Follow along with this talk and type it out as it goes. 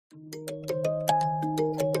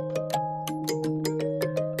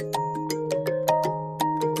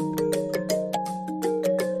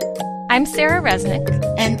I'm Sarah Resnick.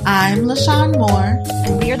 And I'm LaShawn Moore.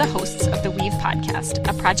 And we are the hosts of the Weave Podcast,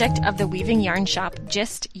 a project of the weaving yarn shop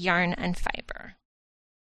Gist Yarn and Fiber.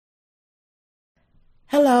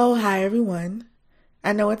 Hello, hi everyone.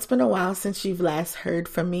 I know it's been a while since you've last heard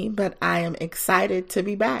from me, but I am excited to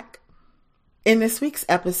be back. In this week's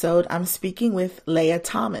episode, I'm speaking with Leah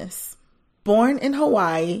Thomas. Born in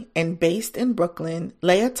Hawaii and based in Brooklyn,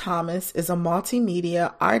 Leah Thomas is a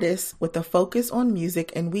multimedia artist with a focus on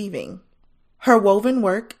music and weaving. Her woven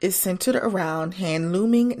work is centered around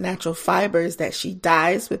hand-looming natural fibers that she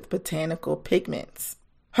dyes with botanical pigments.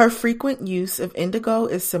 Her frequent use of indigo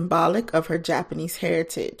is symbolic of her Japanese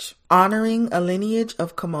heritage, honoring a lineage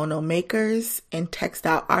of kimono makers and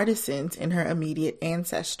textile artisans in her immediate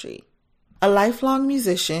ancestry. A lifelong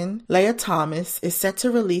musician, Leah Thomas is set to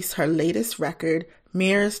release her latest record,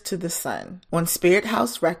 Mirrors to the Sun, on Spirit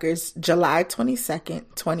House Records July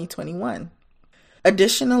 22nd, 2021.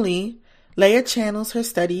 Additionally, Leah channels her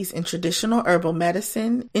studies in traditional herbal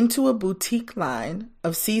medicine into a boutique line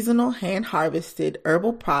of seasonal hand-harvested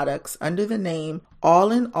herbal products under the name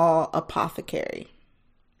All in All Apothecary.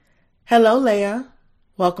 Hello, Leah.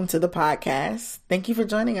 Welcome to the podcast. Thank you for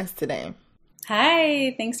joining us today.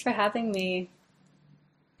 Hi, thanks for having me.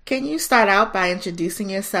 Can you start out by introducing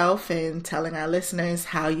yourself and telling our listeners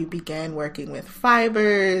how you began working with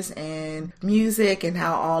fibers and music and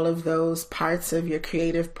how all of those parts of your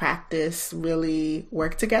creative practice really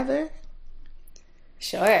work together?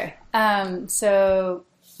 Sure. So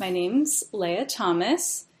my name's Leah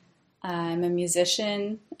Thomas. I'm a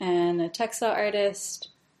musician and a textile artist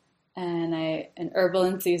and an herbal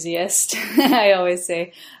enthusiast. I always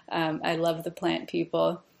say I love the plant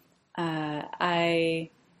people. I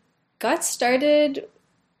got started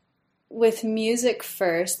with music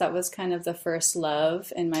first. That was kind of the first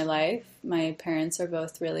love in my life. My parents are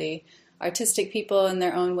both really artistic people in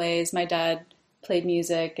their own ways. My dad played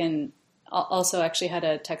music and also actually had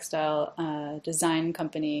a textile design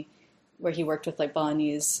company where he worked with like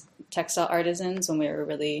Balinese textile artisans when we were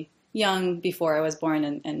really young, before I was born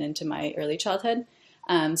and into my early childhood.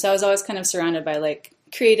 So I was always kind of surrounded by like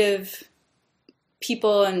creative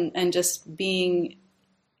people and just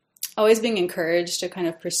always being encouraged to kind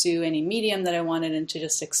of pursue any medium that I wanted and to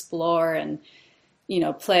just explore and,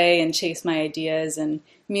 play and chase my ideas. And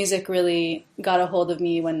music really got a hold of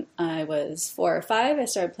me when I was 4 or 5. I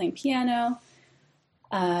started playing piano.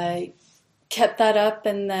 I kept that up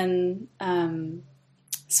and then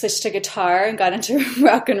switched to guitar and got into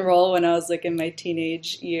rock and roll when I was like in my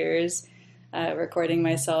teenage years, recording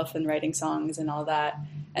myself and writing songs and all that.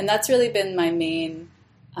 And that's really been my main,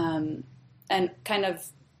 and kind of,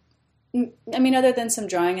 other than some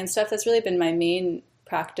drawing and stuff, that's really been my main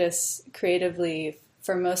practice creatively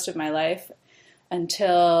for most of my life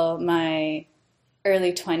until my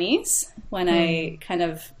early 20s when I kind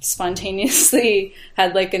of spontaneously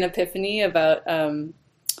had like an epiphany about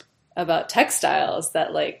textiles,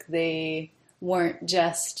 that like they weren't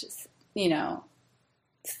just,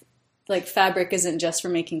 like fabric isn't just for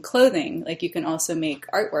making clothing. Like you can also make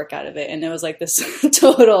artwork out of it. And it was like this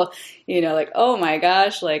total, like, oh my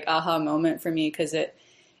gosh, like aha moment for me. Cause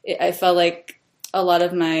I felt like a lot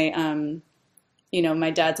of my,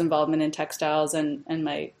 my dad's involvement in textiles and all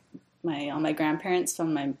my grandparents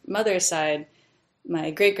from my mother's side.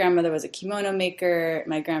 My great-grandmother was a kimono maker.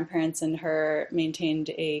 My grandparents and her maintained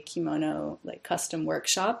a kimono like custom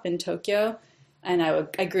workshop in Tokyo. And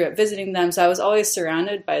I grew up visiting them. So I was always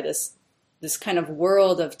surrounded by this kind of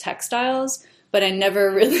world of textiles, but I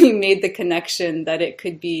never really made the connection that it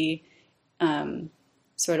could be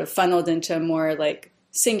sort of funneled into a more like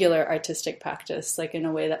singular artistic practice, like in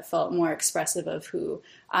a way that felt more expressive of who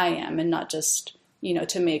I am and not just,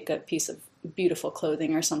 to make a piece of beautiful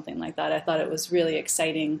clothing or something like that. I thought it was really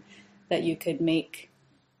exciting that you could make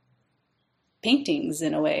paintings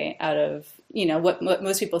in a way out of, what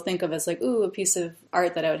most people think of as like, ooh, a piece of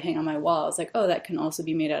art that I would hang on my wall. It's like, oh, that can also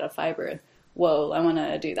be made out of fiber. Whoa, I want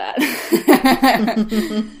to do that.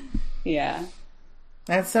 Yeah.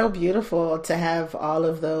 That's so beautiful to have all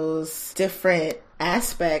of those different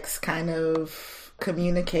aspects kind of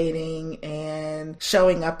communicating and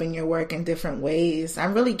showing up in your work in different ways.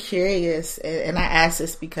 I'm really curious, and I ask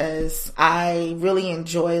this because I really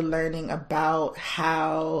enjoy learning about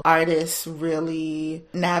how artists really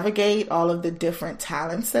navigate all of the different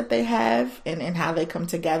talents that they have and how they come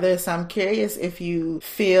together. So I'm curious if you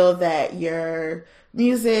feel that your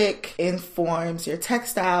music informs your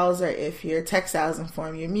textiles or if your textiles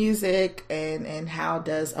inform your music, and how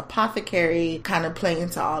does Apothecary kind of play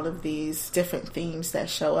into all of these different themes that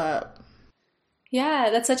show up? Yeah,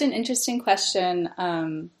 that's such an interesting question.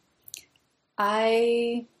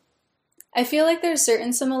 I I feel like there's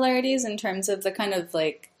certain similarities in terms of the kind of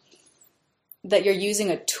like that you're using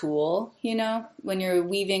a tool, you know, when you're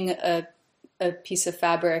weaving a piece of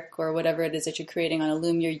fabric or whatever it is that you're creating on a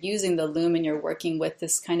loom, you're using the loom and you're working with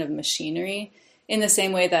this kind of machinery in the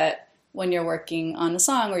same way that when you're working on a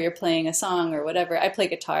song or you're playing a song or whatever. I play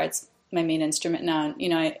guitar. It's my main instrument now. You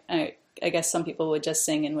know, I guess some people would just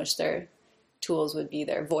sing in which their tools would be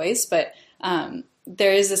their voice, but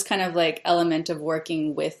there is this kind of like element of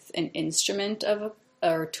working with an instrument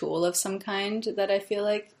or tool of some kind that I feel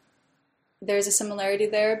like there's a similarity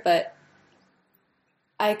there, but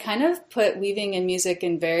I kind of put weaving and music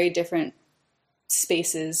in very different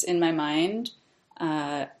spaces in my mind.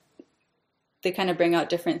 They kind of bring out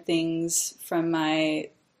different things from my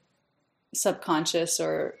subconscious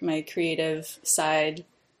or my creative side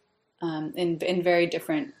in very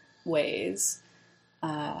different ways.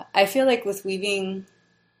 I feel like with weaving,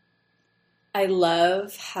 I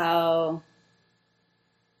love how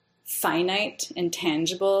finite and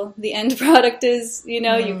tangible the end product is. You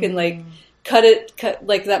know, you can like cut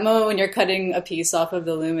like that moment when you're cutting a piece off of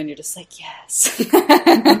the loom and you're just like, yes.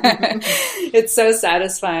 It's so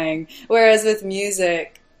satisfying. Whereas with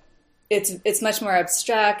music, it's much more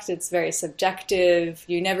abstract. It's very subjective.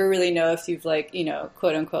 You never really know if you've like, you know,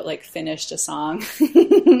 quote unquote, like finished a song.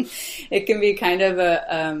 It can be kind of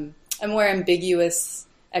a more ambiguous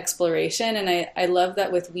exploration. And I love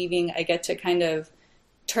that with weaving, I get to kind of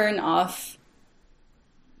turn off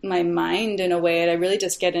my mind in a way, and I really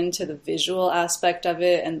just get into the visual aspect of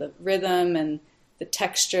it and the rhythm and the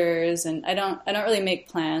textures. And I don't really make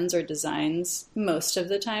plans or designs most of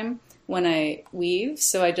the time when I weave.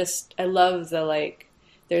 So I love the, like,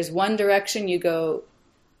 there's one direction you go,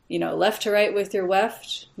 you know, left to right with your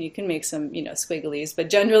weft. You can make some, you know, squigglies, but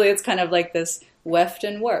generally it's kind of like this weft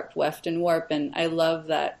and warp. And I love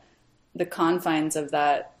that the confines of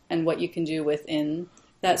that and what you can do within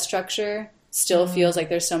that structure still feels like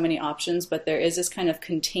there's so many options, but there is this kind of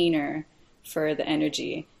container for the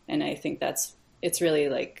energy. And I think it's really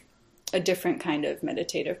like a different kind of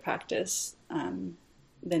meditative practice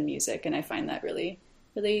than music. And I find that really,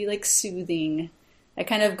 really like soothing. I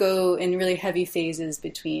kind of go in really heavy phases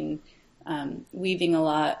between weaving a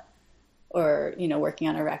lot or, you know, working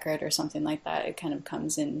on a record or something like that. It kind of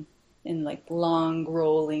comes in like long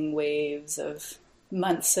rolling waves of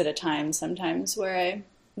months at a time sometimes, where I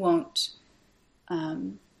won't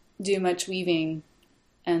do much weaving,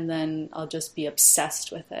 and then I'll just be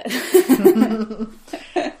obsessed with it.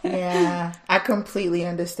 Yeah, I completely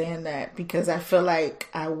understand that, because I feel like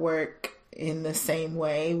I work in the same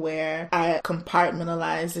way, where I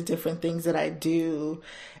compartmentalize the different things that I do.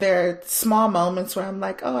 There are small moments where I'm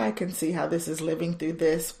like, oh, I can see how this is living through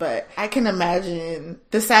this, but I can imagine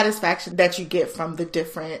the satisfaction that you get from the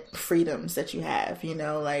different freedoms that you have, you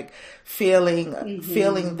know, like feeling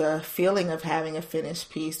the feeling of having a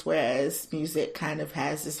finished piece, whereas music kind of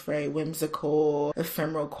has this very whimsical,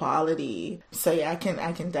 ephemeral quality. So yeah, I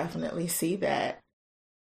can definitely see that.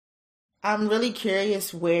 I'm really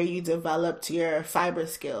curious where you developed your fiber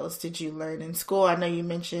skills. Did you learn in school? I know you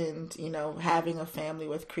mentioned, you know, having a family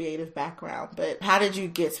with creative background, but how did you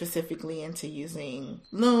get specifically into using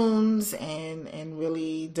looms and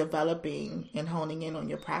really developing and honing in on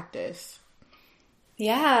your practice?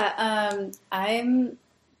 Yeah, I'm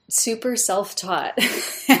super self-taught.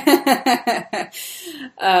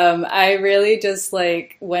 I really just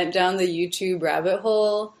like went down the YouTube rabbit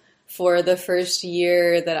hole for the first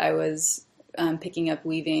year that I was picking up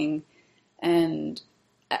weaving. And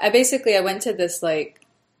I went to this like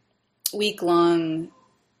week-long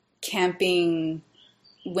camping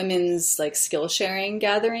women's like skill sharing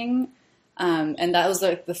gathering. And that was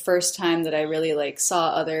like the first time that I really like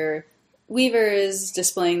saw other weavers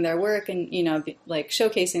displaying their work and, you know, like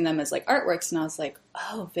showcasing them as like artworks. And I was like,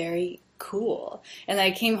 oh, very cool. And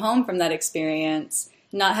I came home from that experience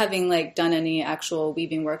not having like done any actual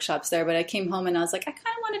weaving workshops there, but I came home and I was like, I kind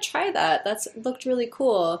of want to try that. That's looked really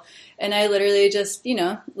cool. And I literally just, you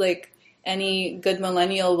know, like any good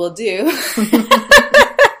millennial will do,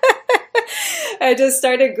 I just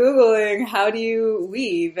started Googling, how do you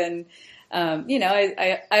weave? And, you know,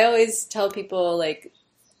 I always tell people like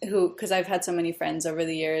because I've had so many friends over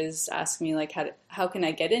the years ask me like, how can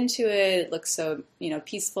I get into it? It looks so, you know,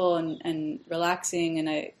 peaceful and relaxing. And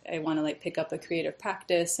I want to like pick up a creative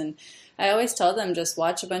practice. And I always tell them, just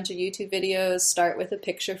watch a bunch of YouTube videos, start with a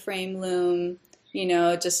picture frame loom, you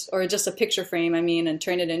know, just a picture frame, and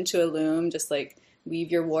turn it into a loom, just like weave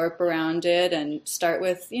your warp around it and start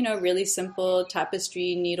with, you know, really simple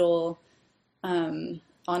tapestry needle on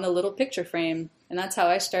a little picture frame. And that's how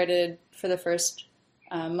I started for the first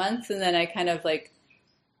month. And then I kind of like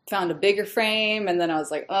found a bigger frame, and then I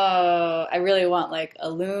was like, oh, I really want like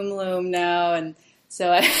a loom now. And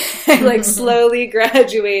so I like slowly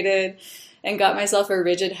graduated and got myself a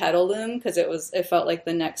rigid heddle loom because it felt like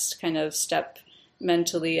the next kind of step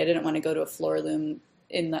mentally. I didn't want to go to a floor loom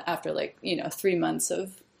after like, 3 months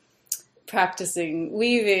of practicing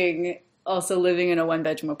weaving, also living in a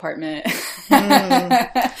 1-bedroom apartment.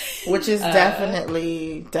 Which is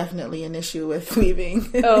definitely an issue with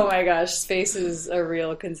weaving. Oh my gosh, space is a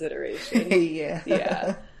real consideration.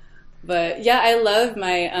 Yeah. But yeah, I love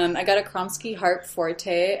I got a Kromsky Harp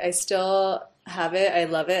Forte. I still have it. I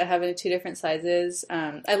love it. I have it in 2 different sizes.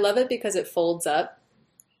 I love it because it folds up,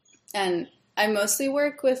 and I mostly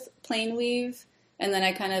work with plain weave, and then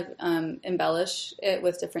I kind of embellish it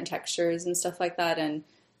with different textures and stuff like that, and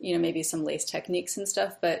maybe some lace techniques and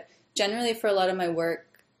stuff. But generally, for a lot of my work,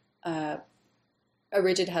 a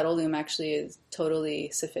rigid heddle loom actually is totally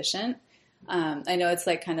sufficient. I know it's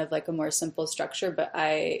like kind of like a more simple structure, but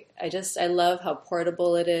I love how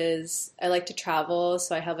portable it is. I like to travel,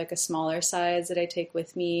 so I have like a smaller size that I take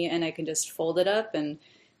with me, and I can just fold it up and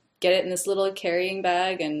get it in this little carrying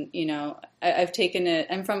bag. And I've taken it.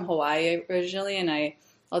 I'm from Hawaii originally, and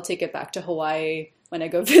I'll take it back to Hawaii when I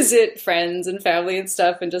go visit friends and family and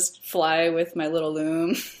stuff, and just fly with my little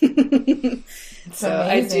loom. So amazing.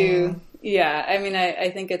 I do. Yeah, I mean, I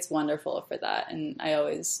think it's wonderful for that, and I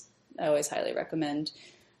always highly recommend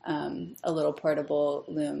a little portable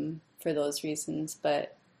loom for those reasons.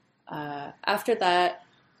 But after that,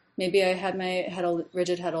 maybe I had my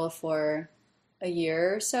rigid heddle for a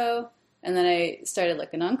year or so, and then I started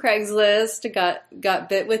looking on Craigslist. Got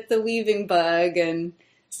bit with the weaving bug, and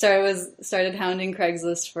started hounding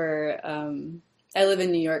Craigslist for. I live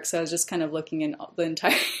in New York, so I was just kind of looking in the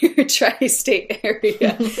entire tri-state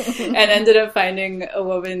area, and ended up finding a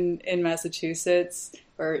woman in Massachusetts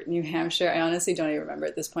or New Hampshire. I honestly don't even remember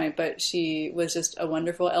at this point, but she was just a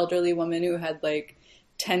wonderful elderly woman who had like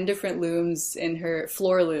 10 different looms in her,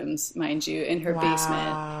 floor looms, mind you, in her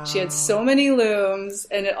basement. She had so many looms,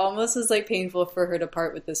 and it almost was like painful for her to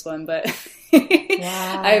part with this one, but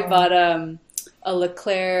I bought a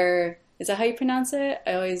Leclerc. Is that how you pronounce it?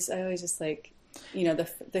 I always just like,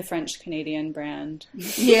 the French Canadian brand.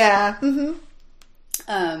 Yeah. Mm-hmm.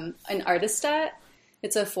 An Artistat.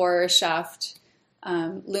 It's a 4-shaft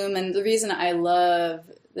loom, and the reason I love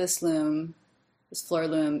this floor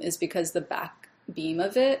loom, is because the back beam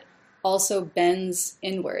of it also bends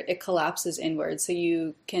inward. It collapses inward, so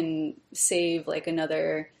you can save like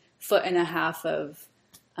another 1.5 feet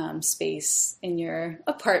of space in your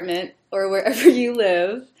apartment or wherever you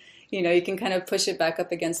live. You can kind of push it back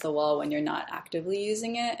up against the wall when you're not actively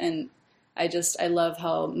using it. And I love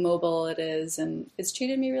how mobile it is, and it's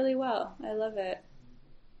treated me really well. I love it.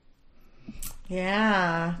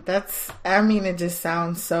 Yeah, it just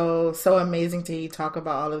sounds so amazing to hear you talk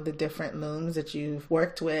about all of the different looms that you've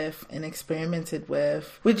worked with and experimented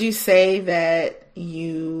with. Would you say that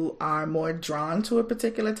you are more drawn to a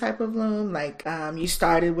particular type of loom? Like you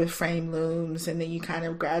started with frame looms, and then you kind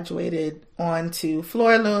of graduated onto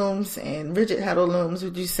floor looms and rigid heddle looms.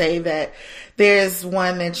 Would you say that there's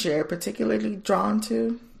one that you're particularly drawn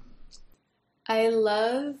to? I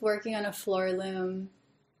love working on a floor loom.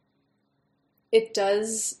 It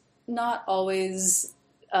does not always,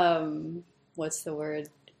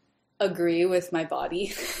 agree with my body.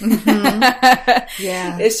 Mm-hmm.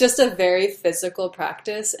 Yeah. It's just a very physical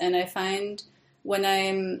practice. And I find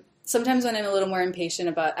sometimes when I'm a little more impatient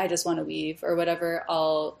about, I just want to weave or whatever,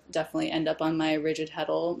 I'll definitely end up on my rigid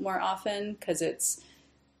heddle more often, because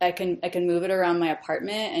I can move it around my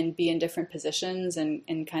apartment and be in different positions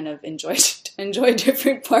and kind of enjoy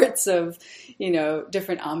different parts of,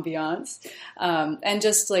 different ambiance. And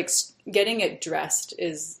just like getting it dressed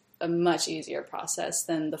is a much easier process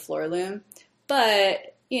than the floor loom.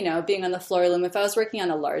 But, being on the floor loom, if I was working on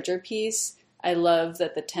a larger piece, I love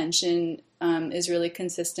that the tension is really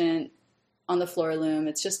consistent on the floor loom.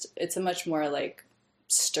 It's a much more like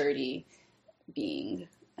sturdy being.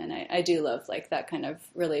 And I do love like that kind of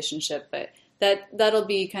relationship, but that'll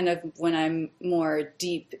be kind of when I'm more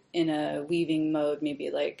deep in a weaving mode, maybe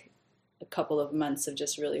like a couple of months of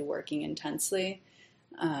just really working intensely.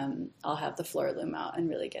 I'll have the floor loom out and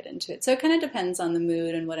really get into it. So it kind of depends on the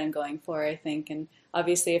mood and what I'm going for, I think. And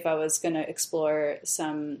obviously if I was going to explore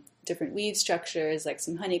some different weave structures, like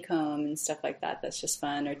some honeycomb and stuff like that, that's just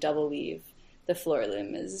fun, or double weave, the floor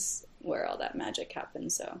loom is where all that magic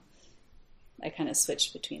happens. So I kind of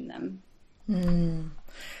switched between them.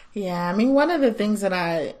 Yeah, I mean, one of the things that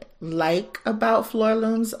I like about floor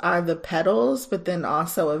looms are the petals, but then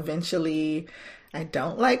also eventually I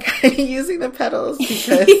don't like using the petals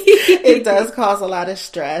because it does cause a lot of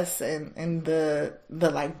stress and the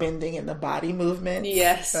like bending in the body movement.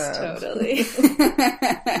 Yes, totally.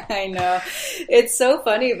 I know. It's so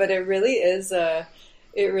funny, but it really is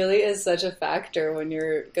such a factor when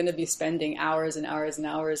you're going to be spending hours and hours and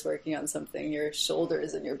hours working on something. Your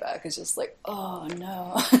shoulders and your back is just like, oh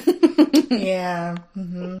no. Yeah.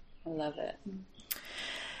 Mm-hmm. I love it.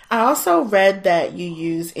 I also read that you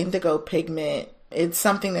use indigo pigment. It's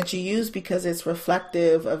something that you use because it's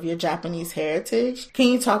reflective of your Japanese heritage. Can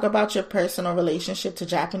you talk about your personal relationship to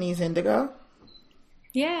Japanese indigo?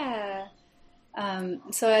 Yeah.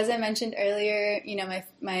 So as I mentioned earlier,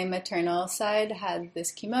 my maternal side had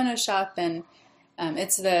this kimono shop, and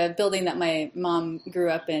it's the building that my mom grew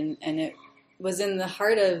up in, and it was in the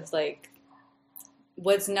heart of like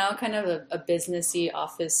what's now kind of a businessy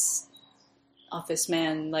office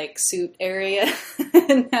man like suit area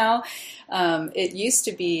now. It used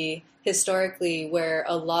to be historically where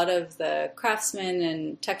a lot of the craftsmen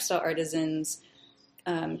and textile artisans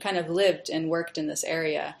kind of lived and worked in this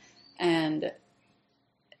area. And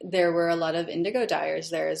there were a lot of indigo dyers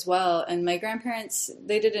there as well. And my grandparents,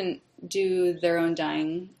 they didn't do their own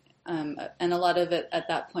dyeing. And a lot of it at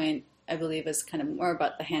that point, I believe, is kind of more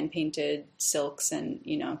about the hand-painted silks and,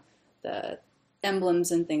 the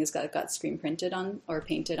emblems and things got screen printed on or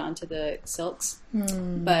painted onto the silks.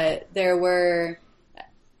 But there was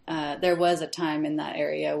a time in that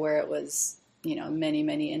area where it was, many,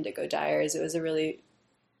 many indigo dyers. It was a really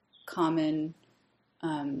common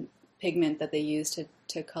pigment that they used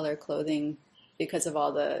to color clothing because of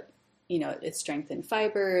all the, its strength in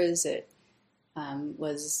fibers. It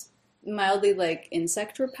was mildly like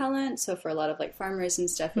insect repellent. So for a lot of like farmers and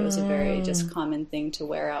stuff, it was a very just common thing to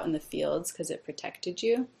wear out in the fields because it protected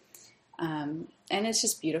you. And it's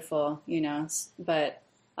just beautiful, but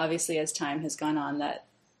obviously as time has gone on, that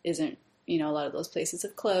isn't, a lot of those places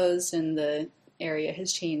have closed and the area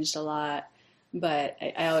has changed a lot. But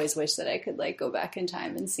I always wish that I could like go back in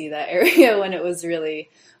time and see that area when it was really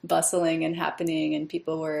bustling and happening and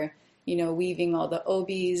people were, weaving all the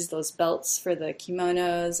obis, those belts for the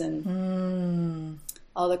kimonos, and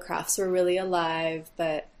all the crafts were really alive.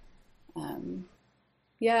 But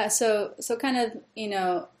yeah, so kind of,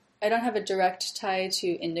 I don't have a direct tie to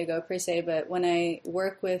indigo per se, but when I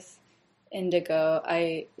work with indigo,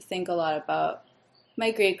 I think a lot about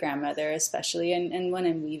my great-grandmother especially, and when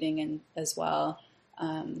I'm weaving as well.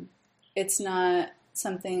 It's not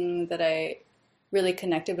something that I really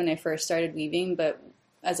connected when I first started weaving, but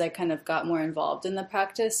as I kind of got more involved in the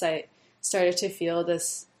practice, I started to feel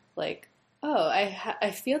this like, oh,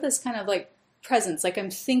 I feel this kind of like presence, like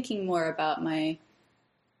I'm thinking more about my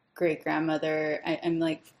great-grandmother.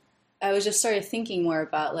 I was just started thinking more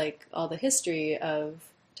about like all the history of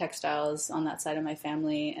textiles on that side of my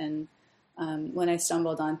family. And when I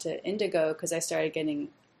stumbled onto indigo, because I started getting,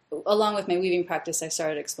 along with my weaving practice, I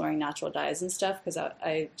started exploring natural dyes and stuff because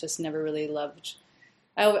I just never really loved,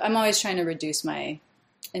 I'm always trying to reduce my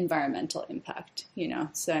environmental impact,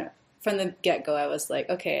 So from the get-go, I was like,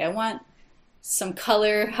 okay, I want some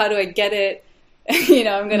color. How do I get it?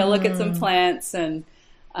 I'm going to look at some plants. And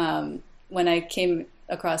when I came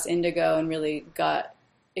across indigo and really got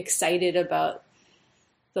excited about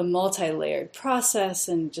the multi-layered process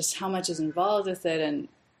and just how much is involved with it and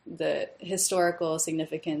the historical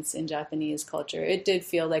significance in Japanese culture, it did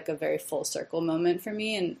feel like a very full circle moment for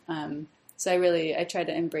me. And so I try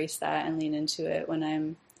to embrace that and lean into it when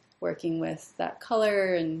I'm working with that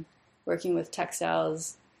color and working with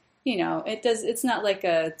textiles. It's not like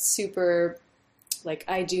a super, like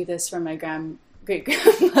I do this for my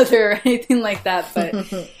great-grandmother or anything like that, but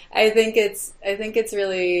I think it's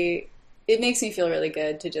really, it makes me feel really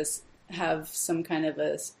good to just have some kind of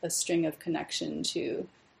a string of connection to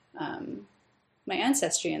my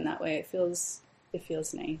ancestry in that way. It feels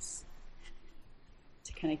nice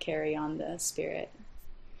to kind of carry on the spirit.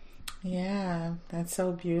 Yeah, that's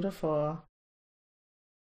so beautiful.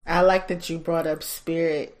 I like that you brought up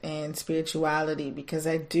spirit and spirituality because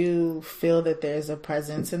I do feel that there's a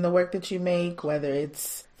presence in the work that you make, whether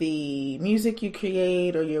it's the music you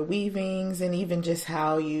create or your weavings, and even just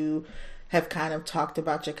how you have kind of talked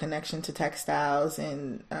about your connection to textiles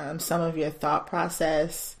and some of your thought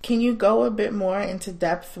process. Can you go a bit more into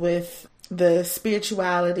depth with the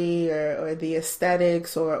spirituality or the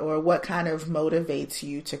aesthetics or what kind of motivates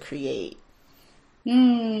you to create?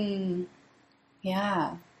 Yeah.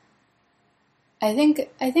 I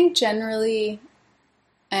think generally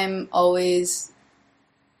I'm always,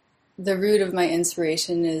 the root of my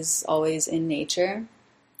inspiration is always in nature.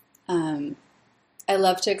 I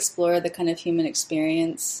love to explore the kind of human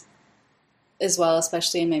experience as well,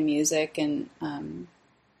 especially in my music, and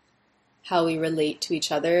how we relate to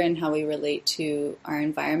each other and how we relate to our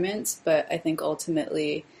environments. But I think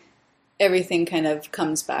ultimately everything kind of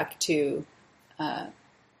comes back to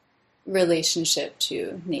relationship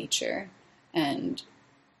to nature, and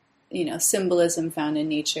symbolism found in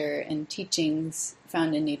nature, and teachings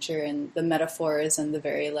found in nature, and the metaphors and the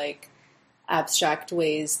very like abstract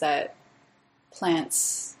ways that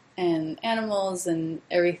plants and animals and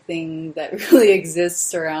everything that really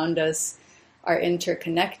exists around us are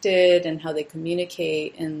interconnected, and how they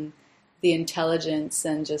communicate, and the intelligence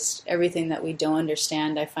and just everything that we don't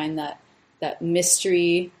understand. I find that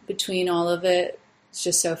mystery between all of it is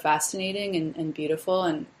just so fascinating and beautiful,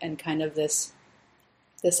 and kind of this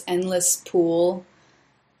endless pool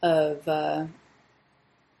of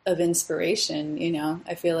inspiration.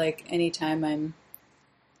 I feel like anytime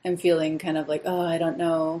I'm feeling kind of like, oh, I don't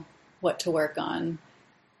know what to work on,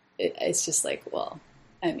 it's just like, well,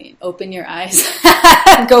 I mean, open your eyes,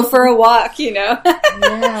 go for a walk, Yeah.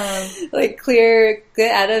 like get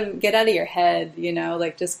out of your head,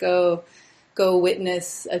 like just go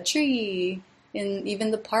witness a tree in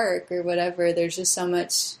even the park or whatever. There's just so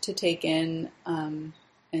much to take in, and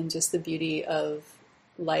just the beauty of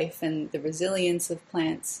life and the resilience of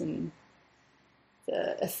plants and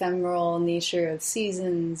the ephemeral nature of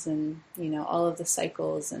seasons, and all of the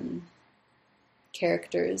cycles and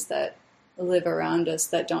characters that live around us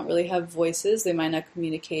that don't really have voices. They might not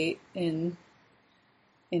communicate in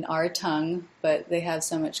our tongue, but they have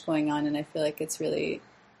so much going on, and I feel like it's really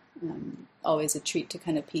always a treat to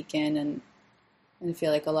kind of peek in, and I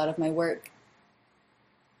feel like a lot of my work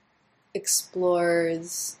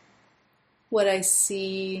explores what I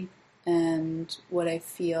see and what I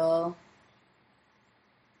feel,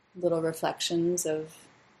 little reflections of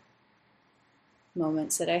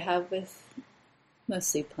moments that I have with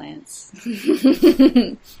mostly plants.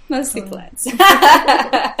 Mostly plants.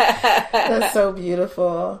 That's so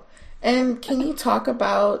beautiful. And can you talk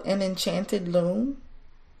about an enchanted loom?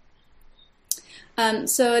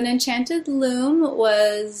 So an enchanted loom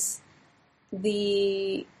was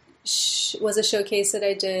a showcase that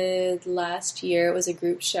I did last year. It was a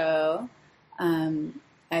group show. I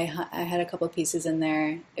had a couple pieces in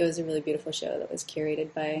there. It was a really beautiful show that was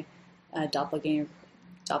curated by Doppelganger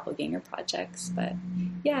Projects. But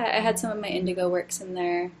yeah, I had some of my indigo works in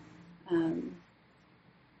there. I'm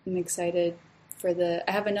excited I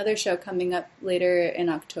have another show coming up later in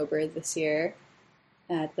October this year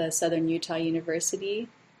at the Southern Utah University.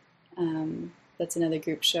 That's another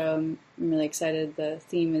group show. I'm really excited. The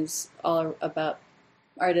theme is all about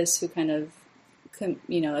artists who kind of,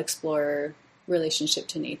 explore relationship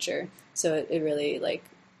to nature. So it really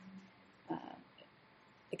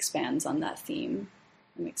expands on that theme.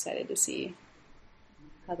 I'm excited to see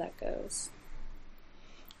how that goes.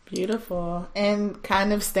 Beautiful. And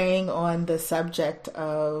kind of staying on the subject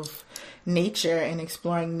of nature and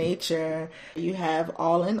exploring nature, you have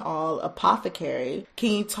All in All Apothecary.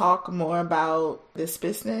 Can you talk more about this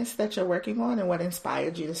business that you're working on and what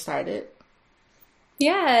inspired you to start it?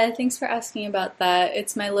 Yeah, thanks for asking about that.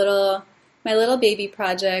 It's my little baby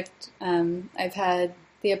project. I've had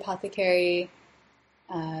the apothecary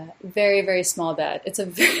very, very small batch. It's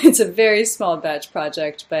a very small batch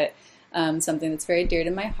project, but something that's very dear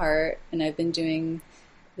to my heart, and I've been doing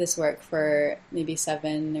this work for maybe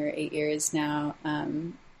 7 or 8 years now.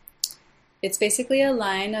 It's basically a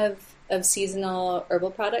line of seasonal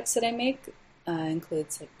herbal products that I make.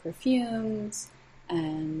 Includes like perfumes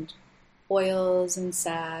and oils and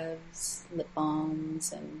salves, lip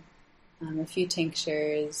balms, and a few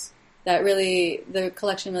tinctures. The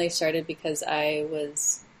collection really started because I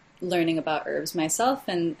was learning about herbs myself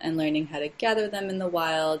and learning how to gather them in the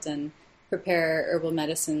wild and prepare herbal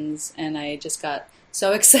medicines, and I just got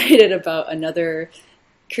so excited about another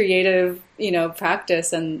creative,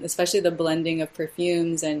 practice, and especially the blending of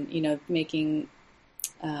perfumes and, making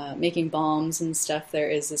balms and stuff. There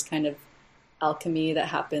is this kind of alchemy that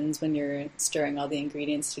happens when you're stirring all the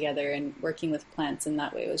ingredients together, and working with plants in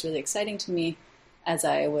that way was really exciting to me as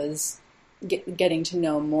I was getting to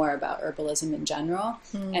know more about herbalism in general.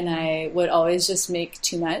 And I would always just make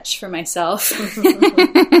too much for myself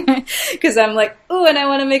because I'm like, oh, and I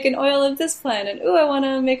want to make an oil of this plant, and oh, I want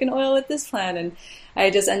to make an oil with this plant, and I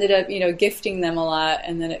just ended up gifting them a lot,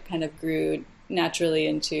 and then it kind of grew naturally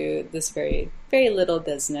into this very, very little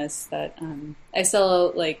business that I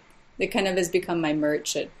sell. Like, it kind of has become my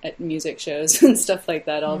merch at music shows and stuff like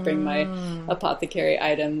that. I'll bring my apothecary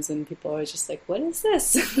items, and people are just like, what is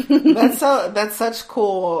this? That's such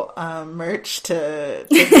cool merch to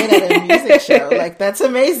get at a music show. Like, that's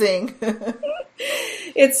amazing.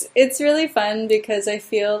 It's really fun because I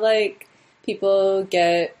feel like people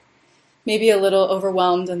get maybe a little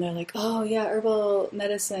overwhelmed and they're like, oh yeah, herbal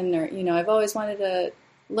medicine, or, I've always wanted to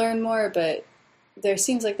learn more, but there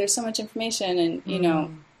seems like there's so much information,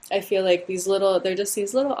 and, I feel like they're just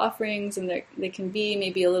these little offerings, and they can be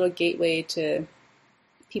maybe a little gateway to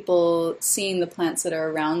people seeing the plants that are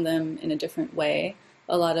around them in a different way.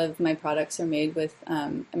 A lot of my products are made with,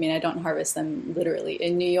 I don't harvest them literally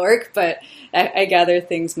in New York, but I gather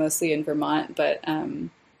things mostly in Vermont, but,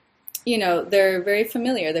 they're very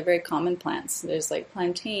familiar. They're very common plants. There's like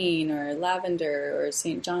plantain or lavender or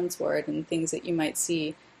St. John's wort and things that you might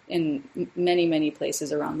see in many, many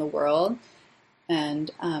places around the world.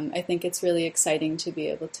 And I think it's really exciting to be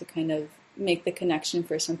able to kind of make the connection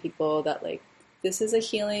for some people that, like, this is a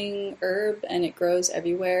healing herb and it grows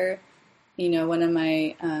everywhere. One of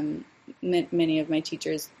my, many of my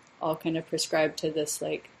teachers all kind of prescribe to this,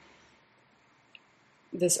 like,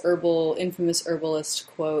 this infamous herbalist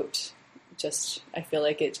quote. I feel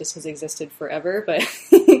like it just has existed forever, but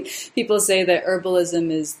people say that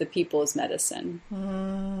herbalism is the people's medicine.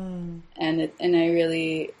 And I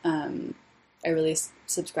really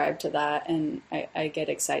subscribe to that, and I get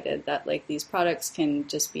excited that, like, these products can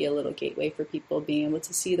just be a little gateway for people being able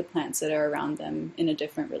to see the plants that are around them in a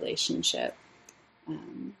different relationship.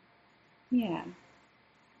 Yeah.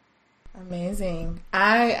 Amazing.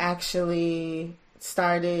 I actually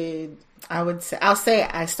started, I'll say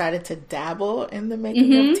I started to dabble in the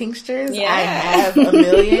making of tinctures. Yeah. I have a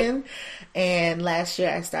million. And last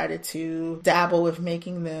year I started to dabble with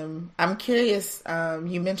making them. I'm curious,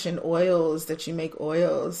 you mentioned oils, that you make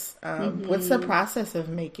oils. What's the process of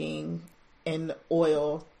making an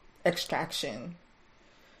oil extraction?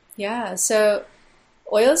 Yeah, so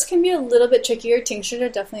oils can be a little bit trickier. Tinctures are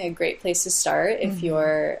definitely a great place to start if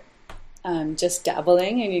you're just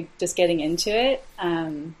dabbling and you're just getting into it,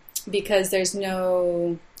 because there's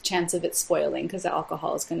no chance of it spoiling, because the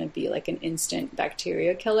alcohol is going to be like an instant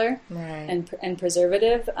bacteria killer, right, and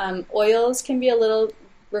preservative. Oils can be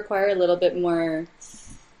require a little bit more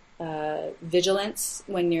vigilance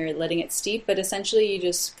when you're letting it steep, but essentially you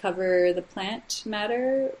just cover the plant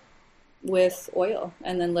matter with oil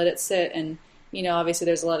and then let it sit. And obviously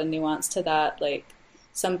there's a lot of nuance to that. Like,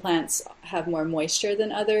 some plants have more moisture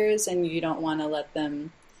than others, and you don't want to let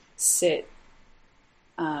them sit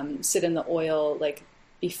in the oil, like,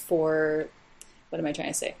 before, what am I trying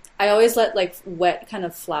to say? I always let, like, wet kind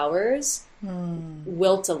of flowers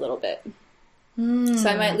wilt a little bit. So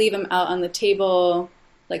I might leave them out on the table,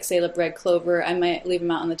 like, say, the red clover. I might leave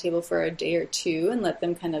them out on the table for a day or two and let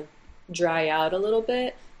them kind of dry out a little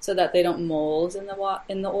bit so that they don't mold in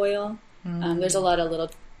the oil. There's a lot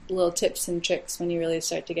of little tips and tricks when you really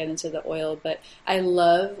start to get into the oil. But I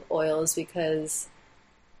love oils because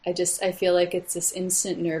I feel like it's this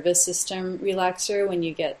instant nervous system relaxer when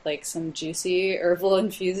you get, like, some juicy herbal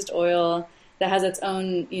infused oil that has its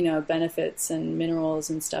own, benefits and minerals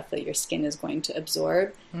and stuff that your skin is going to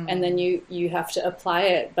absorb. And then you have to apply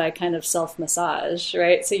it by kind of self-massage,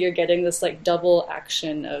 right? So you're getting this, like, double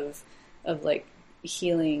action of like,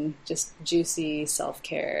 healing, just juicy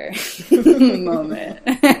self-care moment.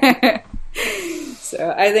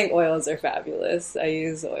 So I think oils are fabulous. I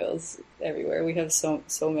use oils everywhere. We have so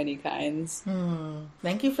many kinds.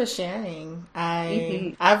 Thank you for sharing.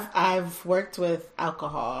 I've worked with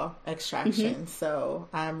alcohol extraction, so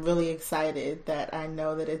I'm really excited that I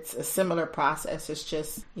know that it's a similar process. It's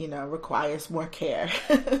just, requires more care.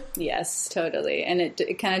 Yes, totally. And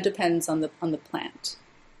it kind of depends on the plant.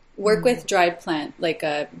 Work with dried plant, like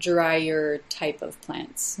a drier type of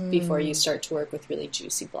plants, before you start to work with really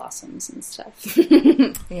juicy blossoms and stuff.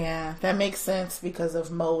 Yeah, that makes sense because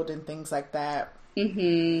of mold and things like that.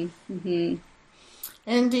 And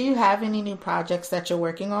do you have any new projects that you're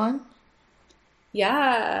working on?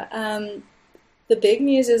 Yeah, the big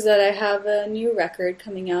news is that I have a new record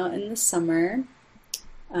coming out in the summer.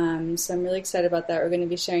 So I'm really excited about that. We're going to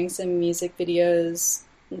be sharing some music videos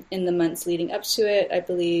in the months leading up to it. I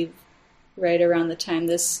believe right around the time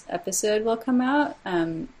this episode will come out,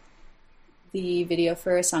 the video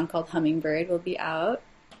for a song called Hummingbird will be out,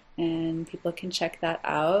 and people can check that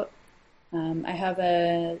out. I have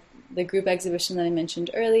the group exhibition that I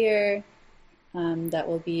mentioned earlier that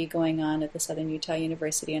will be going on at the Southern Utah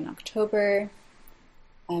University in October.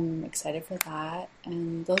 I'm excited for that,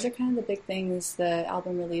 and those are kind of the big things. The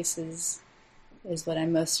album release is what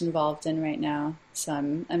I'm most involved in right now. So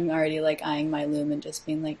I'm already, like, eyeing my loom and just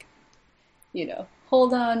being like,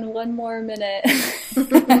 hold on one more minute.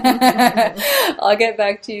 I'll get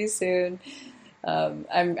back to you soon.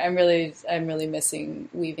 I'm really missing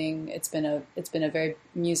weaving. It's been a very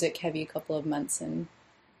music heavy couple of months, and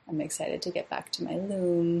I'm excited to get back to my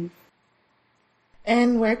loom.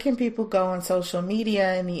 And where can people go on social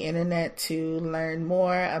media and the internet to learn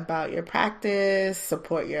more about your practice,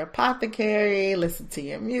 support your apothecary, listen to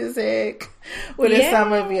your music? What are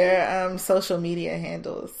some of your social media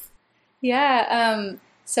handles? Yeah,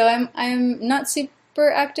 so I'm not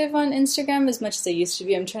super active on Instagram as much as I used to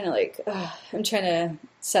be. I'm trying to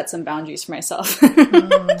set some boundaries for myself.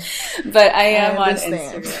 But I am on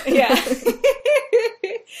Instagram. Yeah.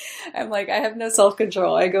 I'm like, I have no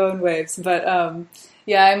self-control. I go in waves. But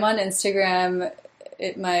yeah, I'm on Instagram.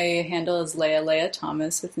 My handle is Leah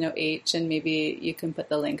Thomas with no H, and maybe you can put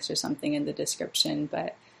the links or something in the description.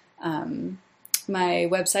 But my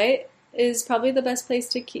website is probably the best place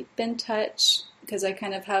to keep in touch, because I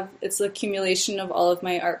kind of it's the accumulation of all of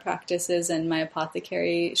my art practices, and my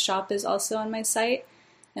apothecary shop is also on my site.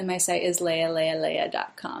 And my site is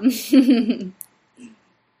leah.com.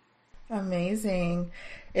 Amazing.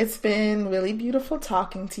 It's been really beautiful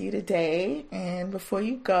talking to you today. And before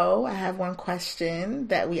you go, I have one question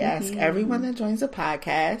that we ask everyone that joins the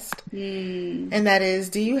podcast. And that is,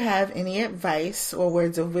 do you have any advice or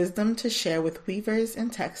words of wisdom to share with weavers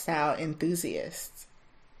and textile enthusiasts?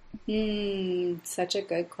 Such a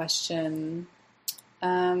good question.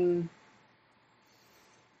 I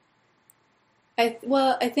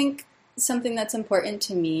think something that's important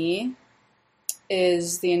to me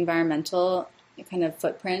is the environmental kind of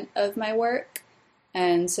footprint of my work.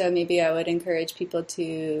 And so maybe I would encourage people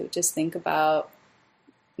to just think about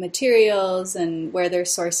materials and where they're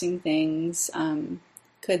sourcing things.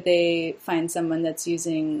 Could they find someone that's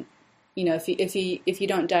using, if you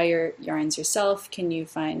don't dye your yarns yourself, can you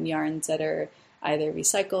find yarns that are either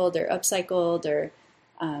recycled or upcycled, or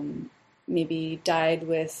maybe dyed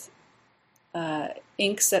with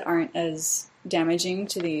inks that aren't as damaging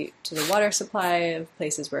to the water supply of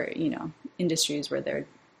places where, industries where they're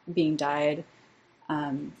being dyed.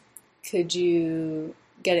 Could you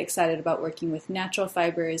get excited about working with natural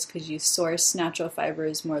fibers? Could you source natural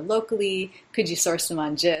fibers more locally? Could you source them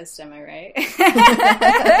on Gist? Am I right?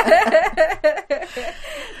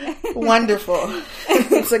 Wonderful.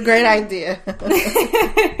 It's a great idea.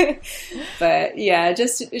 But yeah,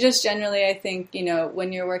 just generally, I think,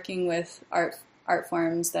 when you're working with art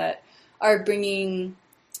forms that are bringing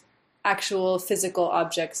actual physical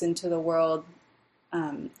objects into the world,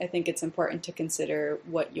 I think it's important to consider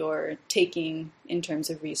what you're taking in terms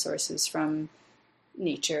of resources from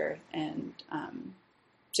nature, and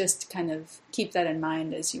just kind of keep that in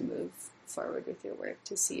mind as you move forward with your work,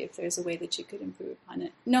 to see if there's a way that you could improve upon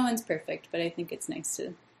it. No one's perfect, but I think it's nice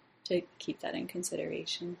to keep that in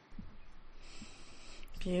consideration.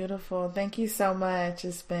 Beautiful. Thank you so much.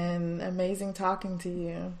 It's been amazing talking to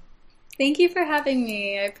you. Thank you for having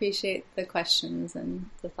me. I appreciate the questions and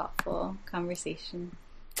the thoughtful conversation.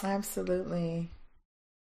 Absolutely.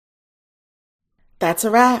 That's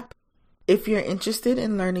a wrap. If you're interested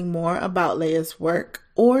in learning more about Leah's work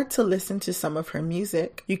or to listen to some of her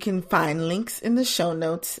music, you can find links in the show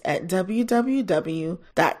notes at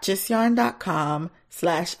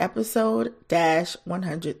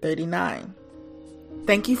www.gistyarn.com/episode-139.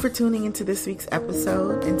 Thank you for tuning into this week's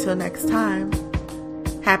episode. Until next time,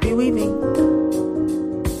 happy weaving.